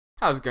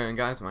How's it going,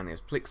 guys? My name is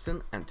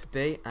Plxton, and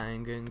today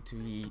I'm going to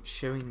be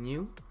showing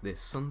you this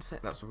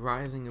sunset that's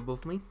rising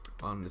above me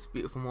on this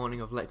beautiful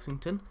morning of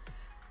Lexington,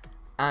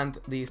 and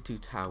these two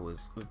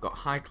towers. We've got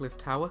Highcliff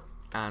Tower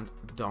and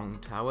Dong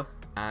Tower,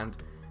 and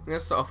I'm going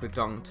to start off with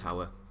Dong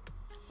Tower,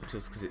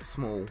 just because it's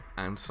small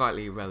and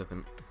slightly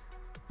irrelevant.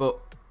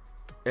 But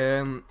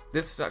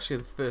this is actually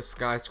the first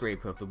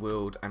skyscraper of the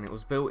world, and it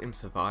was built in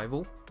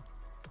survival.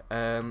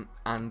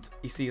 And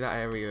you see that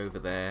area over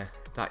there,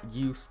 that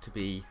used to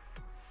be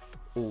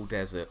all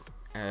desert,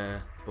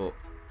 but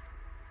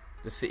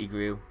the city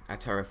grew, I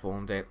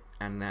terraformed it,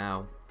 and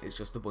now it's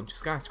just a bunch of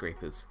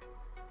skyscrapers.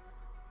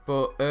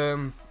 But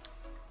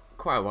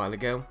quite a while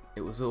ago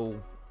it was all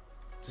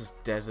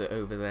just desert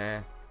over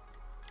there,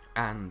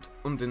 and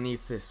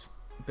underneath this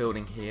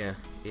building here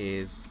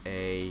is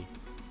a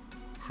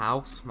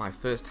house, my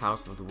first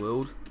house of the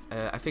world.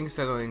 I think I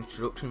said on an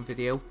introduction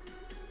video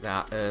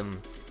that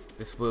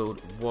this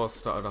world was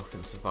started off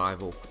in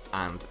survival,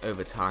 and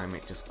over time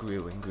it just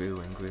grew and grew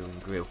and grew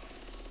and grew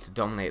to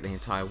dominate the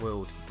entire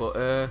world. But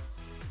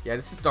yeah,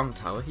 this is Dong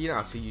Tower. You don't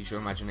have to use your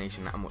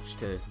imagination that much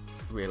to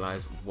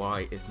realise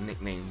why it's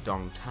nicknamed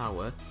Dong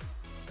Tower.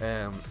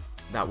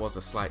 That was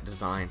a slight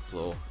design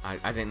flaw. I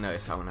didn't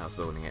notice that when I was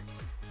building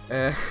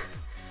it.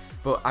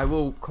 But I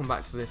will come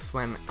back to this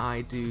when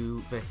I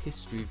do the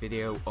history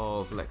video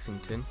of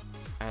Lexington.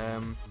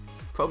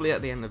 Probably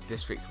at the end of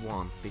District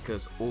 1,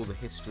 because all the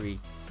history,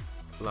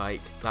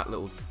 like that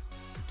little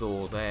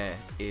door there,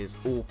 is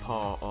all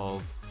part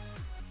of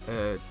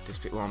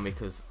District 1,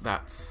 because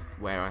that's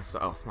where I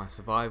start off my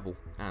survival,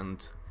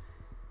 and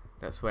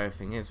that's where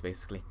everything is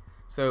basically.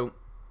 So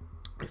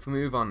if we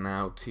move on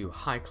now to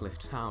Highcliff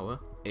Tower,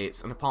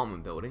 it's an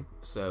apartment building,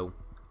 so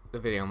the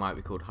video might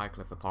be called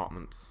Highcliff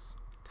Apartments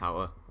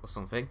Tower or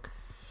something.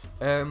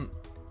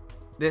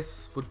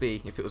 This would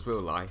be, if it was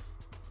real life,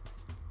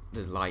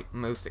 the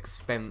most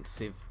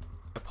expensive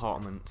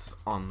apartments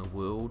on the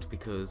world,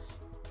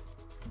 because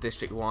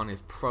District 1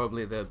 is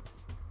probably the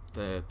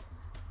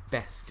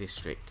best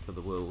district for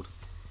the world,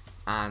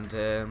 and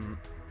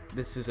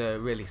this is a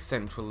really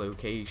central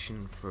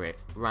location for it,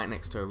 right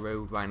next to a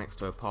road, right next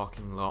to a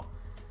parking lot.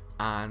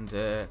 And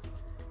the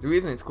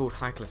reason it's called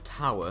Highcliff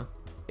Tower,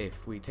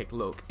 if we take a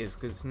look, is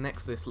because it's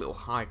next to this little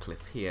high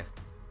cliff here,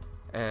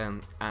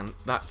 and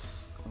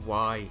that's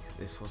why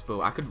this was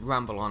built. I could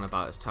ramble on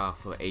about this tower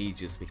for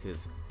ages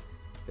because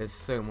there's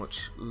so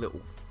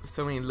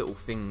many little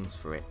things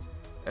for it.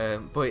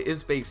 But it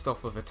is based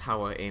off of a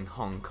tower in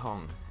Hong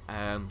Kong,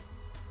 and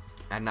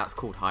that's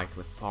called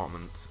Highcliff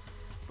Apartments.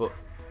 But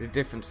the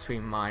difference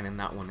between mine and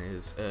that one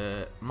is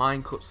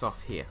mine cuts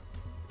off here,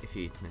 if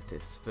you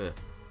notice.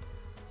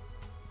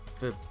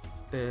 For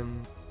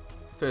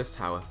first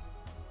tower,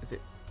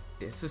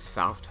 it's the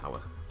south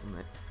tower, isn't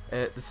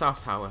it? The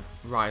south tower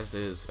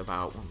rises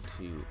about 1,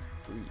 2,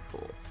 3,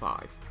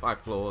 4, 5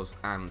 floors,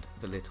 and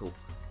the little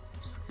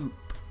scoop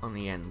on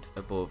the end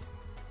above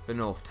the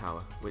north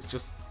tower, which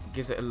just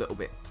gives it a little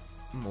bit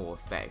more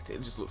effect.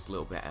 It just looks a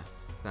little better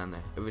than the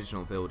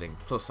original building.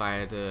 Plus I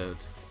added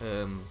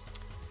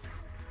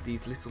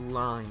these little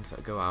lines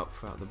that go out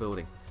throughout the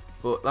building.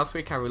 But last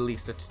week I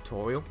released a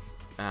tutorial,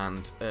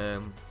 and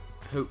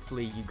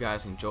hopefully you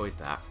guys enjoyed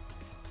that.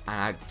 And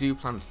I do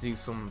plan to do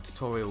some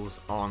tutorials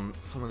on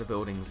some of the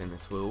buildings in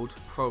this world,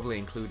 probably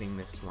including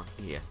this one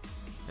here,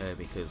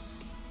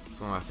 because it's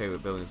one of my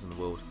favourite buildings in the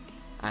world.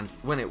 And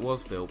when it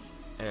was built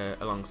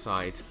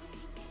alongside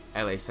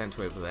LA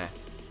Centre over there,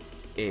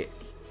 it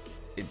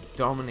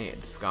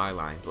dominated the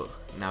skyline, but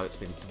now it's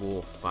been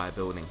dwarfed by a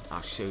building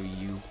I'll show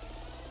you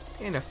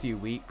in a few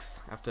weeks,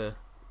 after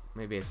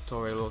maybe a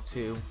tutorial or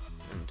two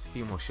and a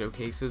few more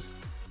showcases.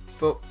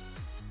 But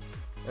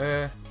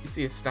you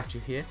see a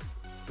statue here.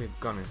 We've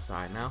gone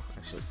inside now,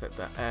 I should have said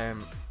that,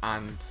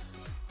 and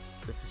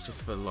this is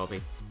just for the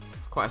lobby.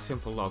 It's quite a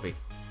simple lobby,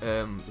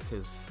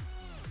 because,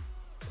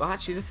 well,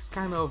 actually this is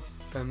kind of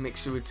a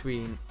mixture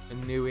between a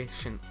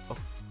newish and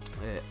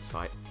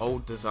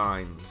old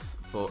designs.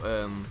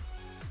 But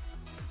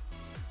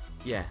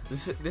yeah,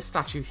 this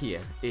statue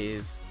here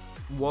was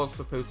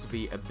supposed to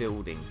be a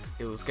building.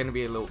 It was going to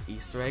be a little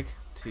Easter egg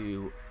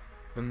to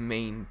the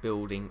main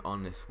building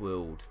on this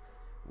world,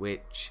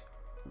 which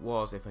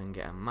was, if I can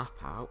get a map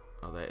out,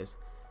 oh there it is.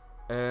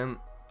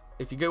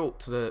 If you go up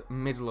to the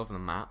middle of the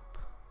map,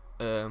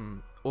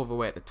 all the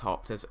way at the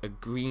top, there's a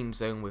green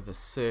zone with a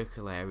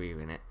circle area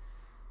in it,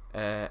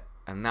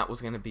 and that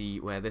was going to be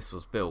where this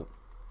was built,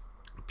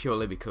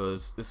 purely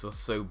because this was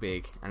so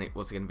big and it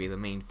was going to be the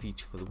main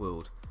feature for the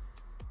world.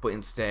 But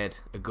instead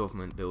a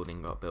government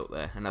building got built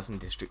there, and that's in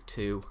District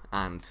 2,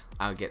 and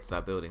I'll get to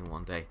that building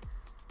one day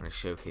in a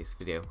showcase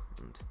video.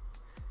 And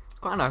it's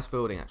quite a nice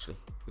building actually.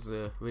 It was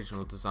the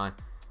original design.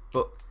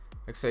 But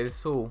like I say, this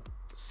is all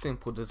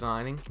simple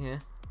designing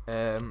here.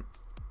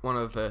 One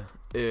of the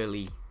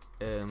early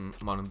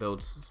modern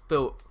builds. It's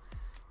built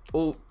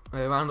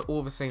around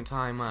all the same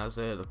time as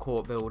the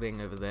court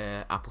building over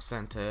there, Apple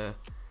Centre,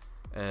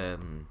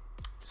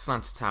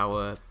 Slanted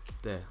Tower,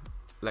 the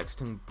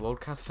Lexington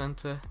Broadcast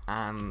Centre,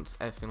 and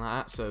everything like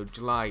that. So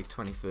July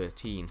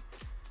 2013,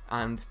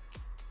 and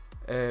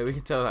we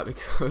can tell that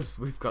because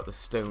we've got the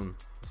stone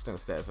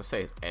stairs. I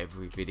say it's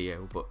every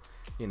video, but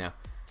you know,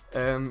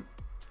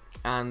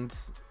 and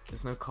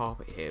there's no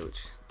carpet here, which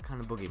is kind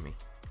of bugging me.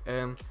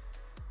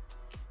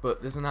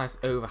 But there's a nice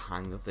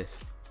overhang of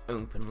this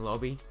open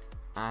lobby,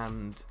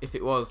 and if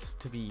it was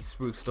to be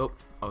spruced up,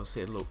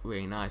 obviously it'd look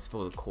really nice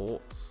for the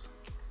courts.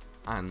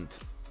 And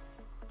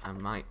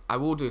I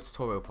will do a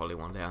tutorial probably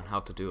one day on how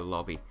to do a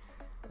lobby.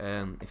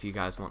 If you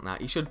guys want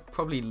that, you should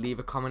probably leave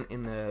a comment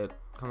in the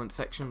comment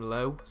section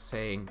below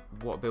saying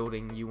what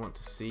building you want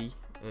to see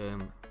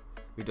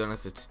be done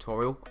as a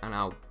tutorial, and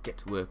I'll get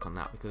to work on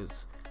that,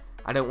 because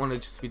I don't want to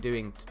just be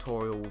doing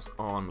tutorials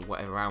on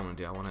whatever I want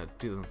to do. I want to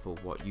do them for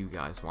what you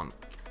guys want.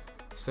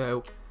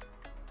 So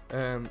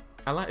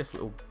I like this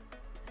little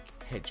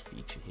hedge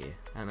feature here.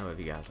 I don't know if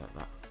you guys like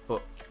that,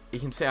 but you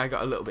can see I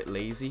got a little bit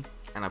lazy,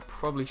 and I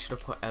probably should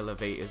have put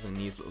elevators in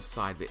these little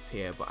side bits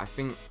here, but I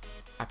think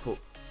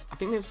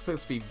they're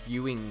supposed to be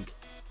viewing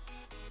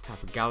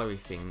type of gallery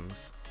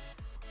things.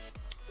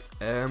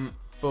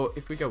 But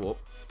if we go up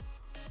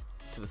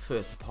to the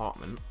first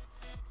apartment,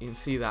 you can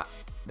see that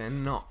they're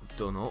not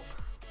done up,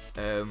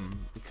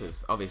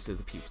 because obviously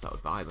the people that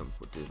would buy them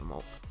would do them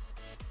up,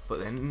 but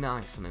they're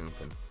nice and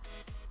open.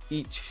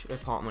 Each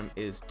apartment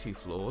is 2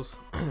 floors.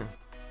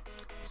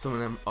 Some of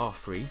them are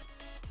free,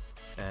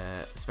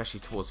 especially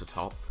towards the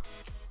top,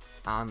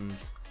 and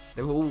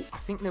they're all, I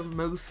think they're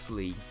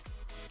mostly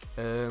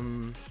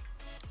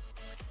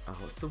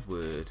what's the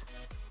word,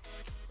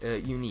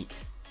 unique.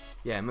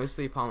 Yeah, most of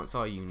the apartments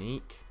are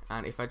unique.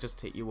 And if I just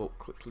take you up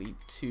quickly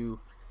to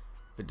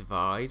the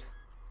divide,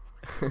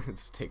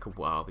 it's take a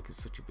while because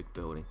it's such a big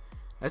building.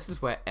 This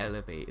is where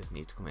elevators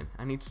need to come in.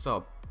 I need to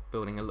start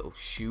building a little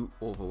chute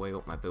all the way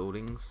up my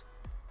buildings,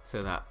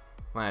 so that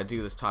when I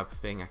do this type of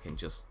thing, I can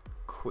just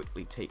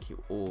quickly take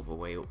you all the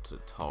way up to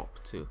the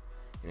top to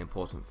an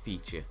important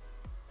feature.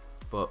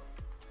 But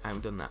I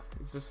haven't done that.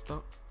 Is this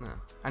stop? No.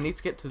 I need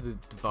to get to the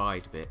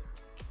divide bit.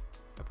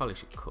 I probably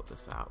should cut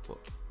this out, but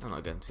I'm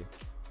not going to,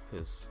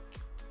 because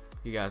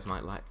you guys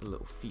might like the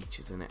little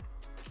features in it.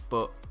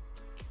 But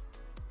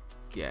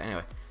yeah,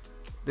 anyway,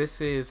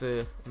 this is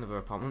another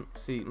apartment.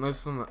 See,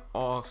 most of them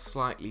are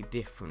slightly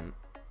different.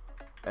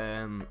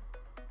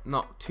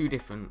 Not too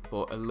different,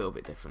 but a little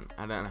bit different.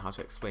 I don't know how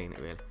to explain it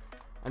really.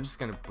 I'm just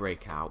going to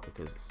break out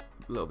because it's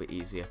a little bit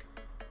easier.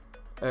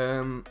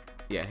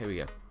 Yeah, here we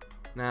go.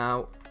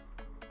 Now,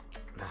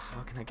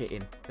 how can I get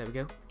in? There we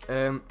go.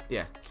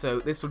 Yeah, so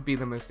this would be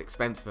the most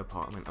expensive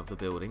apartment of the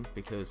building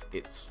because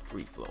it's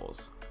 3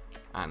 floors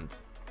and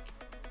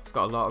it's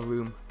got a lot of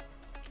room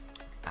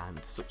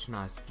and such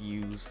nice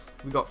views.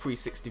 We got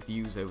 360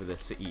 views over the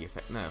city. If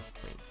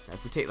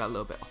we take that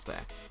little bit off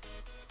there,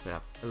 we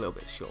have a little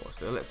bit short.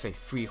 So let's say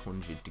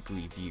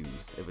 300-degree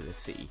views over the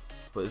city,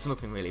 but there's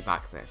nothing really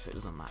back there, so it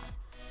doesn't matter.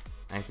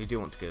 And if you do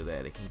want to go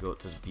there, they can go up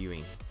to the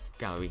viewing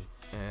gallery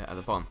at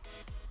the bottom.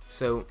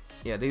 So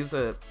yeah, this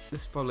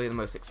is probably the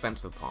most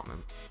expensive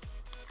apartment,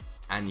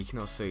 and you can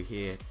also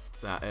hear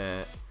that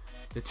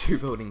the 2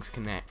 buildings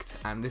connect,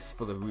 and this is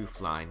for the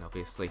roof line,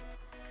 obviously.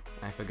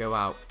 And if I go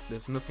out,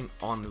 there's nothing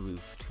on the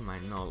roof to my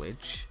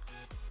knowledge,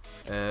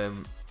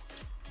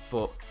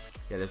 but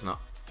yeah, there's not.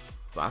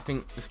 But I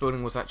think this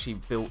building was actually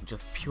built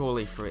just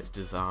purely for its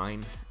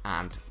design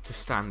and to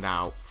stand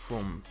out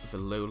from the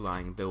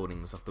low-lying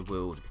buildings of the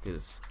world,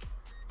 because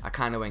I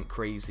kind of went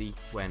crazy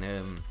when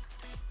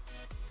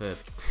the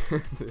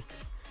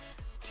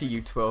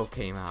TU12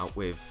 came out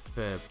with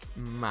the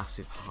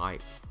massive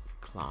height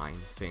climb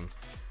thing,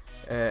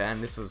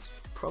 and this was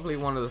probably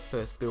one of the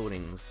first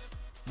buildings.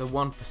 The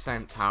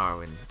 1%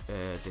 tower in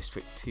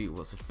District 2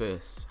 was the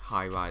first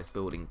high-rise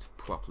building to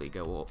properly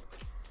go up.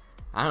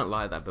 I don't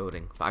like that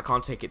building, but I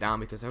can't take it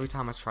down because every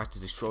time I try to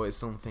destroy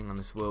something on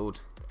this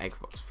world,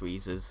 Xbox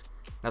freezes.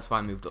 That's why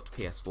I moved up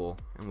to PS4,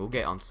 and we'll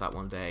get onto that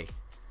one day.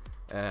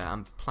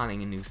 I'm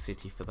planning a new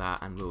city for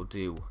that, and we'll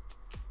do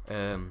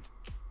a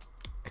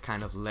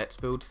kind of Let's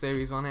Build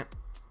series on it.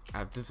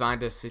 I've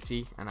designed a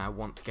city, and I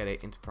want to get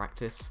it into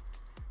practice.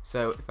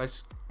 So if I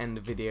just end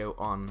the video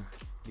on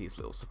these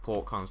little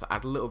support columns that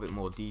add a little bit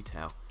more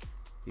detail,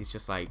 these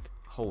just like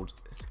hold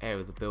this area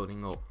of the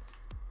building up.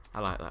 I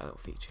like that little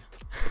feature.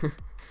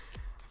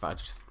 If I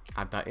just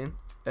add that in.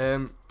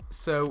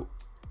 So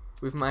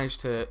we've managed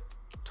to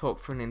talk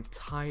for an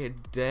entire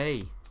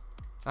day.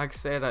 Like I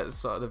said at the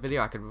start of the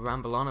video, I could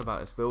ramble on about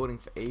this building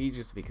for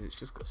ages because it's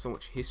just got so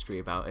much history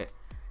about it.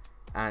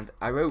 And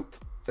I wrote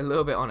a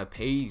little bit on a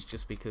page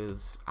just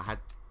because I had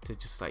to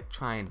just like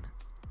try and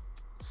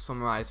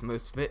summarize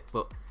most of it.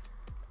 But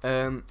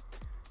I've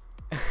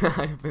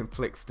been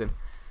Plxton.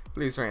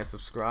 Please rate and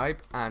subscribe,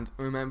 and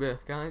remember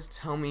guys,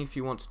 tell me if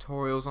you want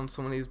tutorials on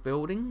some of these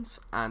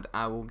buildings and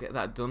I will get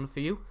that done for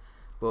you.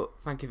 But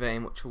thank you very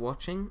much for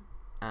watching,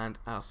 and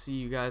I'll see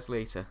you guys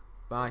later.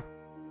 Bye.